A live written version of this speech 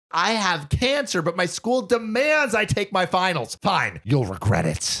I have cancer, but my school demands I take my finals. Fine, you'll regret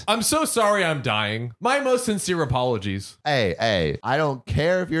it. I'm so sorry I'm dying. My most sincere apologies. Hey, I don't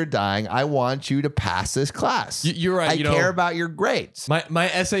care if you're dying. I want you to pass this class. You're right. I care about your grades. My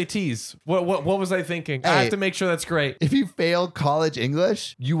SATs. What was I thinking? I have to make sure that's great. If you fail college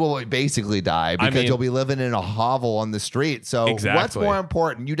English, you will basically die because you'll be living in a hovel on the street. So what's more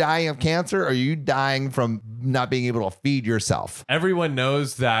important? You dying of cancer or you dying from not being able to feed yourself? Everyone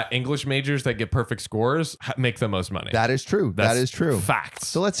knows that English majors that get perfect scores make the most money. That is true. That is true. Facts.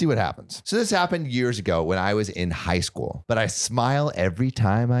 So let's see what happens. So this happened years ago when I was in high school, but I smile every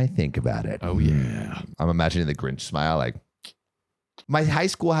time I think about it. Oh, yeah. I'm imagining the Grinch smile like... My high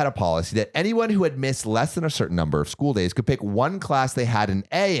school had a policy that anyone who had missed less than a certain number of school days could pick one class they had an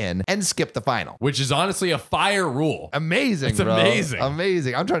A in and skip the final. Which is honestly a fire rule. Amazing, It's amazing.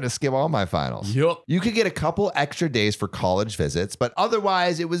 Amazing. I'm trying to skip all my finals. Yup. You could get a couple extra days for college visits, but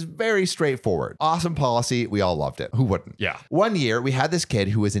otherwise it was very straightforward. Awesome policy. We all loved it. Who wouldn't? Yeah. One year, we had this kid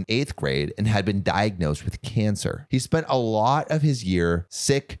who was in 8th grade and had been diagnosed with cancer. He spent a lot of his year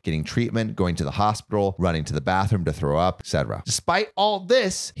sick, getting treatment, going to the hospital, running to the bathroom to throw up, etc. Despite all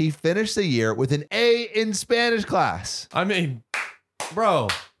this, he finished the year with an A in Spanish class. I mean, bro,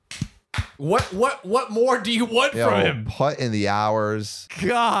 what more do you want from him? Put in the hours.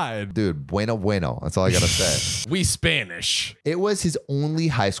 God. Dude, bueno. That's all I gotta say. We Spanish. It was his only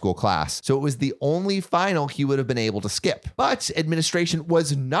high school class, so it was the only final he would have been able to skip. But administration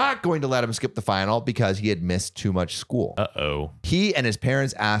was not going to let him skip the final because he had missed too much school. Uh-oh. He and his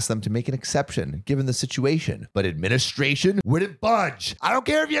parents asked them to make an exception given the situation, but administration wouldn't budge. I don't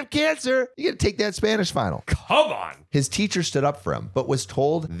care if you have cancer. You gotta take that Spanish final. Come on. His teacher stood up for him, but was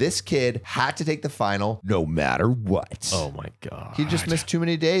told this kid had to take the final no matter what. Oh my God. He just missed too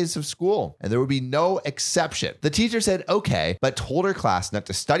many days of school and there would be no exception. The teacher said, okay, but told her class not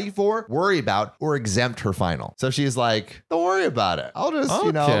to study for, worry about, or exempt her final. So she's like, don't worry about it. I'll just,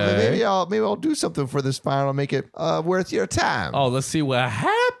 maybe I'll do something for this final, make it worth your time. Oh, let's see what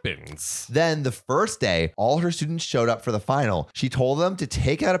happens. Then the first day, all her students showed up for the final. She told them to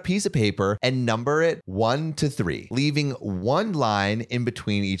take out a piece of paper and number it 1 to 3, leaving one line in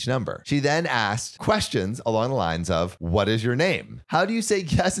between each number. She then asked questions along the lines of, what is your name? How do you say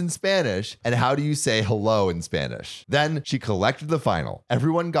yes in Spanish? And how do you say hello in Spanish? Then she collected the final.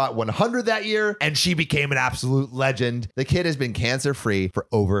 Everyone got 100 that year and she became an absolute legend. The kid has been cancer-free for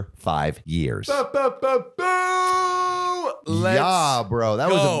over 5 years. Yeah, bro. That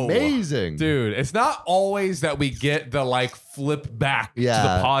was amazing. Dude, it's not always that we get the flip back to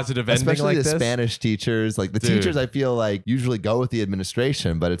the positive ending especially like the this. Spanish teachers. Like the teachers, I feel like usually go with the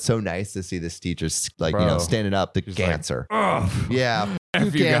administration, but it's so nice to see this teachers standing up to cancer. Yeah.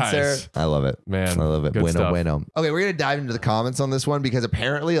 F you cancer. Guys. I love it. Man. I love it. Good stuff. Bueno. Okay, we're going to dive into the comments on this one because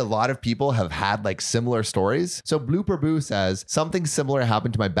apparently a lot of people have had similar stories. So Blooper Boo says, something similar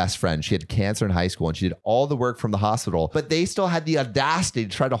happened to my best friend. She had cancer in high school and she did all the work from the hospital, but they still had the audacity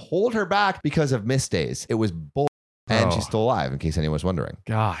to try to hold her back because of missed days. It was bull. And she's still alive, in case anyone's wondering.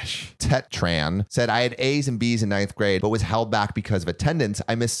 Gosh. Tetran said, I had A's and B's in 9th grade, but was held back because of attendance.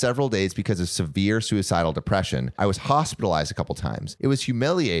 I missed several days because of severe suicidal depression. I was hospitalized a couple times. It was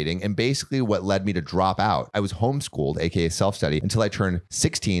humiliating and basically what led me to drop out. I was homeschooled, aka self-study, until I turned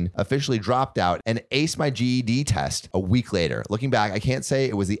 16, officially dropped out, and aced my GED test a week later. Looking back, I can't say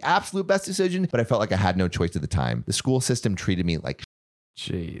it was the absolute best decision, but I felt like I had no choice at the time. The school system treated me like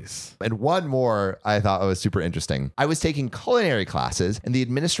Jeez. And one more I thought was super interesting. I was taking culinary classes and the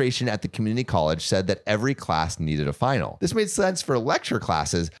administration at the community college said that every class needed a final. This made sense for lecture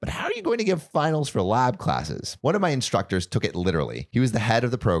classes, but how are you going to give finals for lab classes? One of my instructors took it literally. He was the head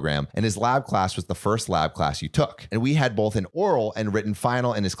of the program and his lab class was the first lab class you took. And we had both an oral and written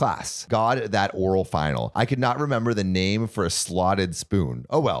final in his class. God, that oral final. I could not remember the name for a slotted spoon.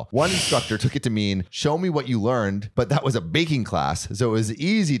 Oh well. One instructor took it to mean, show me what you learned, but that was a baking class, so it was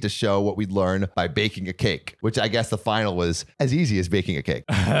easy to show what we'd learn by baking a cake, which I guess the final was as easy as baking a cake.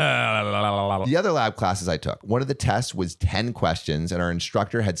 The other lab classes I took, one of the tests was 10 questions and our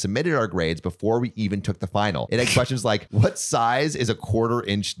instructor had submitted our grades before we even took the final. It had questions like, what size is a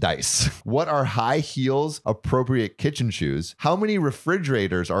 1/4-inch dice? What are high heels appropriate kitchen shoes? How many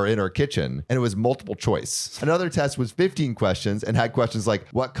refrigerators are in our kitchen? And it was multiple choice. Another test was 15 questions and had questions like,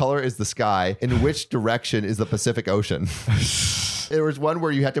 what color is the sky? In which direction is the Pacific Ocean? There was one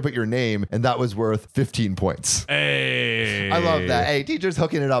where you had to put your name and that was worth 15 points. Hey. I love that. Hey, teachers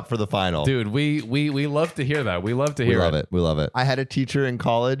hooking it up for the final. Dude, we love to hear that. We love to hear it. We love it. I had a teacher in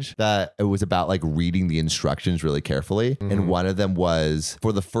college that it was about like reading the instructions really carefully. And one of them was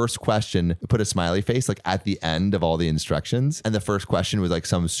for the first question, put a smiley face like at the end of all the instructions. And the first question was like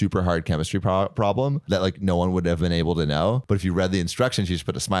some super hard chemistry problem that like no one would have been able to know. But if you read the instructions, you just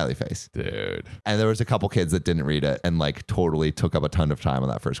put a smiley face. Dude. And there was a couple kids that didn't read it and like totally took up a ton of time on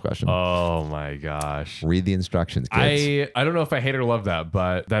that first question. Oh my gosh. Read the instructions, kids. I don't know if I hate or love that,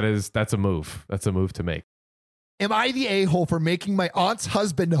 but that's a move. That's a move to make. Am I the a-hole for making my aunt's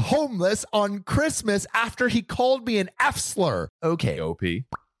husband homeless on Christmas after he called me an F-slur? Okay. OP.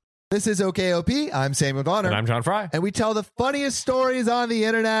 This is OKOP. I'm Samuel Donner. And I'm John Fry. And we tell the funniest stories on the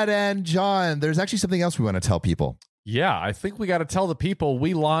internet. And John, there's actually something else we want to tell people. Yeah, I think we got to tell the people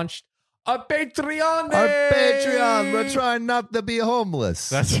we launched a Patreon. Our Patreon. We're trying not to be homeless.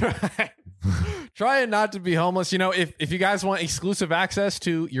 That's right. Trying not to be homeless. You know, if you guys want exclusive access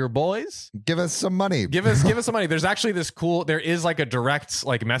to your boys, give us some money. Give us some money. There's actually there is like a direct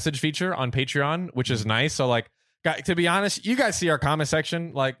like message feature on Patreon, which is nice. So like, to be honest, you guys see our comment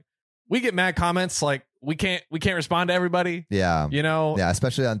section. Like, we get mad comments. Like, we can't respond to everybody. Yeah. You know? Yeah,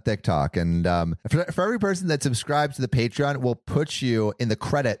 especially on TikTok. And for every person that subscribes to the Patreon, we'll put you in the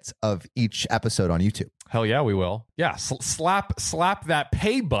credits of each episode on YouTube. Hell yeah, we will. Yeah. Slap that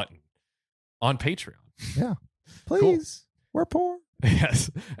pay button on Patreon. Yeah. Please. Cool. We're poor.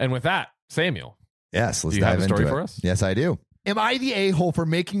 Yes. And with that, Samuel. Yes. Let's do you dive have a story into for it. us? Yes, I do. Am I the a-hole for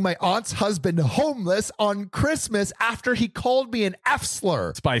making my aunt's husband homeless on Christmas after he called me an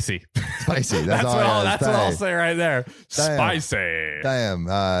F-slur? Spicy. Spicy. That's what I'll say right there. Spicy. Damn.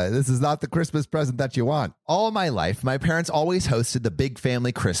 This is not the Christmas present that you want. All my life, my parents always hosted the big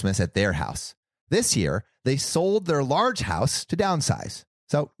family Christmas at their house. This year, they sold their large house to downsize.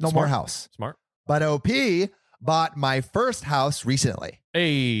 So no more house. Smart. But OP bought my first house recently.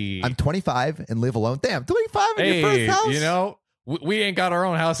 Hey. I'm 25 and live alone. Damn, 25 in your first house? You know, we ain't got our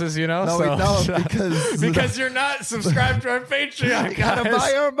own houses, you know? No, we don't, because you're not subscribed to our Patreon. You gotta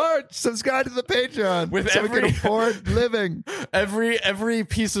buy our merch. Subscribe to the Patreon we can afford living. Every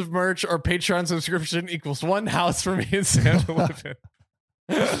piece of merch or Patreon subscription equals one house for me and Sam to live in.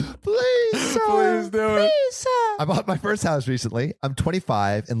 Please, sir. Please do it. Please, sir. I bought my first house recently. I'm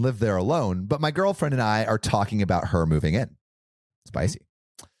 25 and live there alone, but my girlfriend and I are talking about her moving in. Spicy.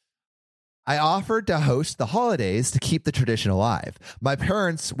 I offered to host the holidays to keep the tradition alive. My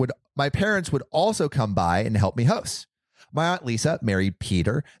parents would also come by and help me host. My Aunt Lisa married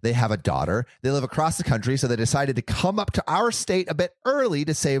Peter. They have a daughter. They live across the country, so they decided to come up to our state a bit early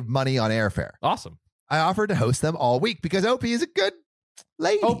to save money on airfare. Awesome. I offered to host them all week because OP is a good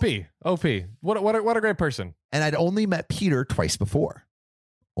lady. OP. What a great person. And I'd only met Peter twice before.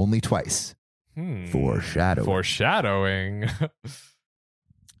 Only twice. Foreshadowing.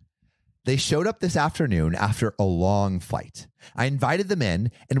 They showed up this afternoon after a long flight. I invited them in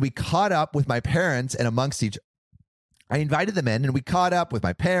and we caught up with my parents and amongst each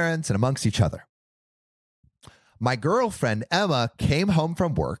other. My girlfriend Emma came home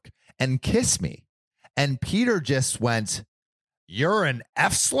from work and kissed me. And Peter just went, "You're an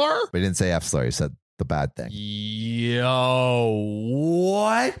F-slur?" But he didn't say F-slur. He said the bad thing. Yo,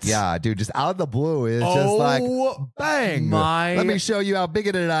 what? Yeah, dude, just out of the blue. It's just like, bang. Let me show you how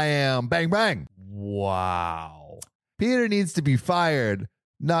bigoted I am. Bang, bang. Wow. Peter needs to be fired.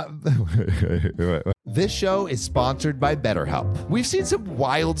 This show is sponsored by BetterHelp. We've seen some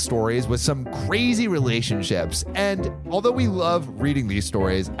wild stories with some crazy relationships, and although we love reading these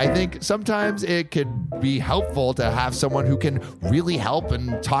stories, I think sometimes it could be helpful to have someone who can really help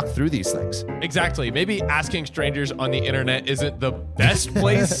and talk through these things. Exactly. Maybe asking strangers on the internet isn't the best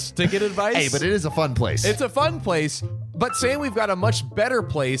place to get advice. Hey, but it is a fun place. It's a fun place, but saying we've got a much better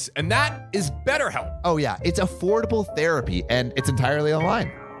place, and that is BetterHelp. Oh yeah, it's affordable therapy, and it's entirely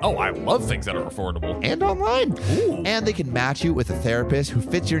online. Oh, I love things that are affordable. And online. Ooh. And they can match you with a therapist who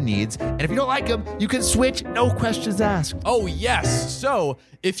fits your needs. And if you don't like them, you can switch, no questions asked. Oh, yes. So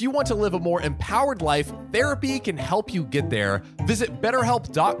if you want to live a more empowered life, therapy can help you get there. Visit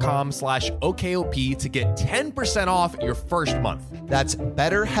BetterHelp.com/OKOP to get 10% off your first month. That's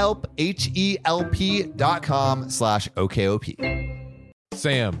BetterHelp, HELP.com/OKOP.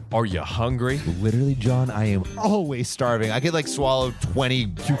 Sam, are you hungry? Literally, John, I am always starving. I could like swallow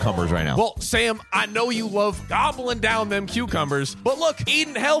 20 cucumbers right now. Well, Sam, I know you love gobbling down them cucumbers, but look,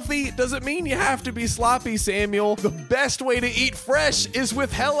 eating healthy doesn't mean you have to be sloppy, Samuel. The best way to eat fresh is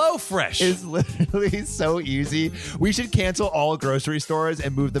with HelloFresh. It's literally so easy. We should cancel all grocery stores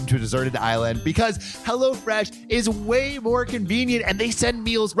and move them to a deserted island because HelloFresh is way more convenient and they send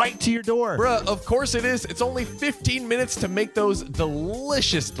meals right to your door. Bruh, of course it is. It's only 15 minutes to make those delicious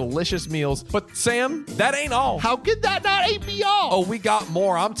meals. But Sam, that ain't all. How could that not be all? Oh, we got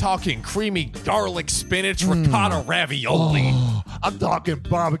more. I'm talking creamy garlic spinach ricotta ravioli. I'm talking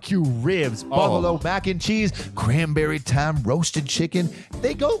barbecue ribs, buffalo mac and cheese, cranberry thyme roasted chicken.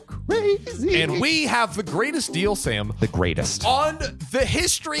 They go crazy. And we have the greatest deal, Sam. The greatest. On the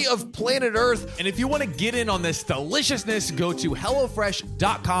history of planet Earth. And if you want to get in on this deliciousness, go to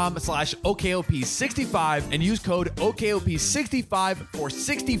HelloFresh.com/OKOP65 and use code OKOP65 for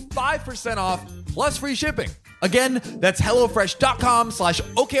 65% off plus free shipping. Again, that's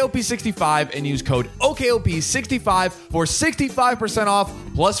HelloFresh.com/OKOP65 and use code OKOP65 for 65% off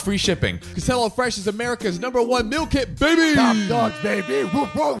plus free shipping. Because HelloFresh is America's #1 meal kit, baby! Top dogs, baby.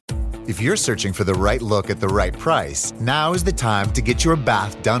 Woof, woof. If you're searching for the right look at the right price, now is the time to get your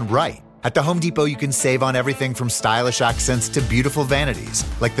bath done right. At the Home Depot, you can save on everything from stylish accents to beautiful vanities,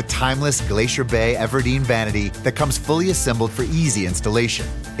 like the timeless Glacier Bay Everdeen vanity that comes fully assembled for easy installation.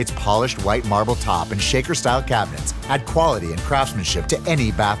 Its polished white marble top and shaker-style cabinets add quality and craftsmanship to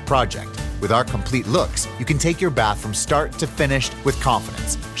any bath project. With our complete looks, you can take your bath from start to finished with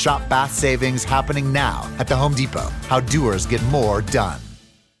confidence. Shop bath savings happening now at the Home Depot. How doers get more done.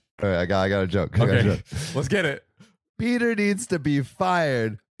 All right, I got a joke. Okay, let's get it. Peter needs to be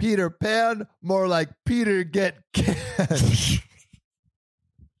fired. Peter Pan, more like Peter get canned.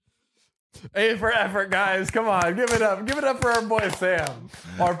 A for effort, guys. Come on, give it up. Give it up for our boy Sam.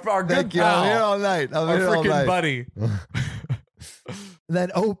 Our good Thank you. pal. I'm here all night. Our freaking buddy.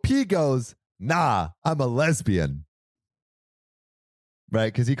 Then OP goes, nah, I'm a lesbian. Right,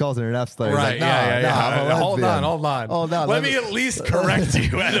 because he calls her an F slave. Right, Like, nah, yeah. I'm a Hold lesbian. on. Hold on. Let me at least correct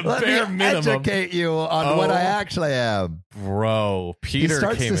you at a Let bare me minimum. educate you on what I actually am. Bro, Peter He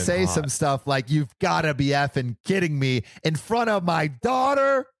starts came to in say hot. some stuff like, you've got to be effing kidding me in front of my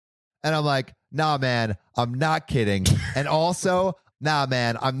daughter. And I'm like, nah, man, I'm not kidding. And also, nah,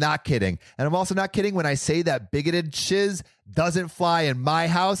 man, I'm not kidding. And I'm also not kidding when I say that bigoted shiz doesn't fly in my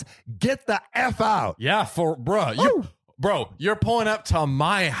house. Get the F out. Yeah, you're pulling up to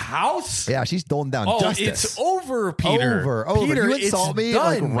my house? Yeah, she's doling down Oh, justice. it's over, Peter. Over. Peter, You insult it's me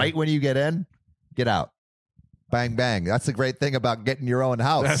like done. right when you get in, get out. Bang, bang. That's the great thing about getting your own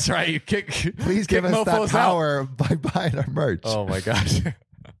house. That's right. You kick. Please give us that mofos power by buying our merch. out. Oh my gosh.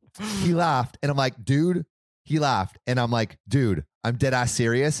 He laughed, and I'm like, dude. He laughed, and I'm like, dude, I'm dead ass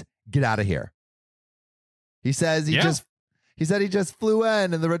serious. Get out of here. He says he just flew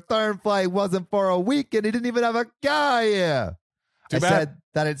in, and the return flight wasn't for a week, and he didn't even have a guy here. Too I bad. said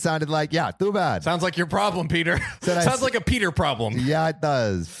that it sounded like, yeah, too bad. Sounds like your problem, Peter. Sounds like a Peter problem. Yeah, it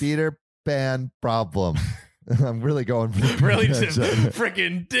does. Peter Pan problem. I'm really going for the Really just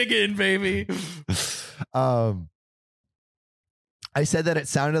freaking dig in, baby. I said that it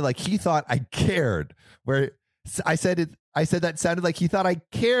sounded like he thought I cared. I said that sounded like he thought I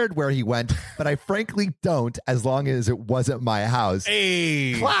cared where he went, but I frankly don't, as long as it wasn't my house.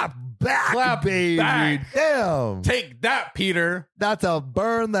 Hey. Clap back, baby. back. Damn. Take that, Peter. That's a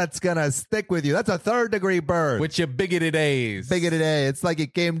burn that's gonna stick with you. That's a 3rd-degree burn. With your bigoted A's. Bigoted A. It's like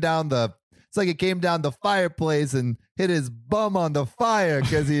it came down the fireplace and hit his bum on the fire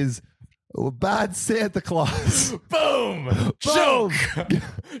because he's a bad Santa Claus. Boom. Joke.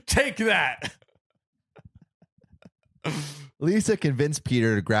 Take that. Lisa convinced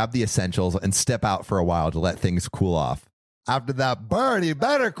Peter to grab the essentials and step out for a while to let things cool off. After that burn, he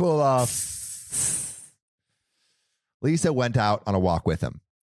better cool off. Lisa went out on a walk with him.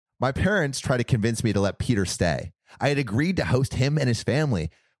 My parents tried to convince me to let Peter stay. I had agreed to host him and his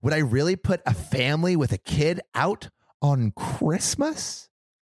family. Would I really put a family with a kid out on Christmas?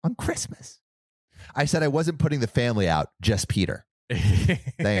 On Christmas. I said I wasn't putting the family out, just Peter.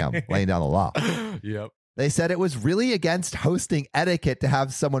 Damn, laying down the law. Yep. They said it was really against hosting etiquette to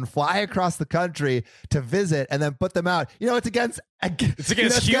have someone fly across the country to visit and then put them out. You know, it's against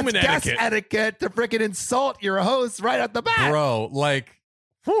human guest etiquette. etiquette to freaking insult your host right at the bat. Bro, like,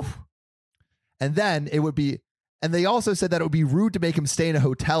 whew. And then and they also said that it would be rude to make him stay in a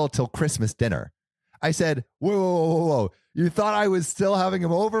hotel till Christmas dinner. I said, whoa. You thought I was still having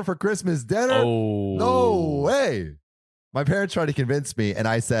him over for Christmas dinner? Oh. No way. My parents tried to convince me, and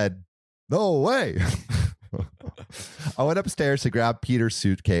I said, no way. I went upstairs to grab Peter's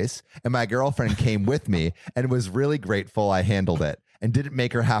suitcase, and my girlfriend came with me and was really grateful I handled it and didn't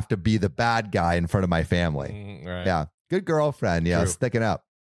make her have to be the bad guy in front of my family. Right. Yeah. Good girlfriend. Yeah. True. Sticking up.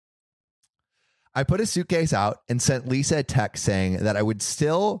 I put his suitcase out and sent Lisa a text saying that I would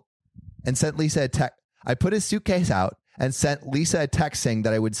still, and sent Lisa a text. I put his suitcase out and sent Lisa a text saying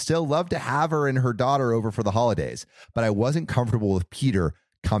that I would still love to have her and her daughter over for the holidays, but I wasn't comfortable with Peter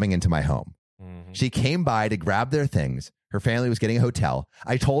coming into my home. Mhm. She came by to grab their things. Her family was getting a hotel.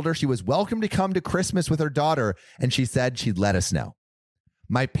 I told her she was welcome to come to Christmas with her daughter, and she said she'd let us know.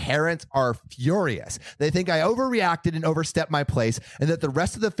 My parents are furious. They think I overreacted and overstepped my place, and that the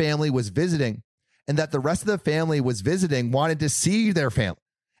rest of the family was visiting, wanted to see their family,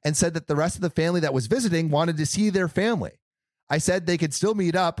 and said that the rest of the family that was visiting wanted to see their family. I said they could still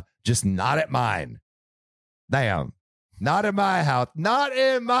meet up, just not at mine. Damn. Not in my house. Not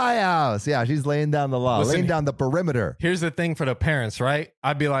in my house. Yeah, she's laying down the law, Listen, laying down the perimeter. Here's the thing for the parents, right?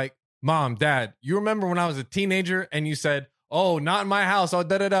 I'd be like, Mom, Dad, you remember when I was a teenager and you said, oh, not in my house. Oh,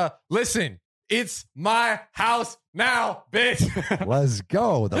 da-da-da. Listen, it's my house now, bitch. Let's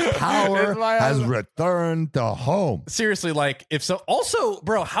go. The power It's my has house. returned to home. Seriously, like, if so. Also,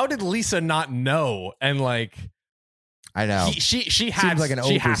 bro, how did Lisa not know? And like, I know. she had Seems like an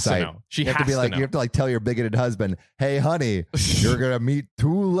she has to oversight. know. She You have has to be like, know. you have to like tell your bigoted husband, hey, honey, you're going to meet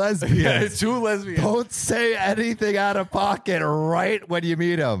two lesbians. Yeah, two lesbians. Don't say anything out of pocket right when you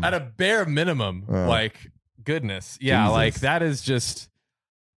meet them. At a bare minimum, like, goodness. Yeah, Jesus. like, that is just,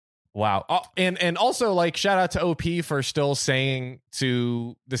 wow. Oh, and also, like, shout out to OP for still saying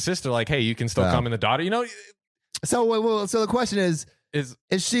to the sister, like, hey, you can still come in the daughter. You know, So the question is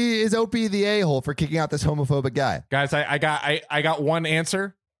OP the a-hole for kicking out this homophobic guy? guys, I got one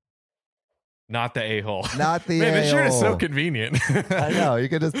answer. Not the a-hole. Not the Man, this shirt is so a-hole. convenient. I know. You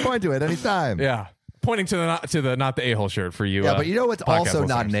can just point to it anytime. Yeah. Pointing to the not the a-hole shirt for you. Yeah, but you know what's podcast also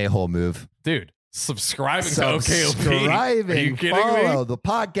not an listeners. a-hole move? Dude, subscribing to OKOP. Subscribing. Are you kidding Follow me? the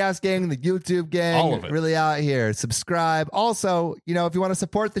podcast gang, the YouTube gang. All of it. Really out here. Subscribe. Also, you know, if you want to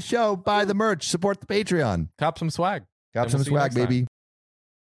support the show, buy the merch, support the Patreon. Cop some swag. Got And some we'll see you swag, next time. baby.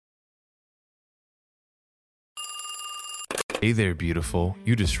 Hey there, beautiful.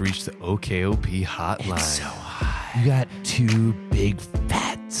 You just reached the OKOP hotline. You got two big,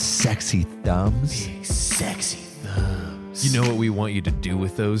 fat, sexy thumbs. Sexy thumbs. You know what we want you to do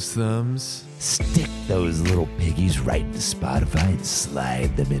with those thumbs? Stick those little piggies right into Spotify and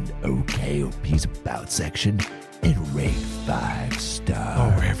slide them in OKOP's About section and rate 5 stars.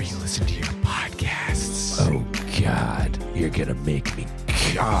 Or wherever you listen to your podcasts. Oh, God. You're going to make me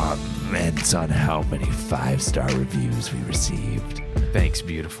comment on how many 5-star reviews we received. Thanks,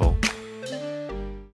 beautiful.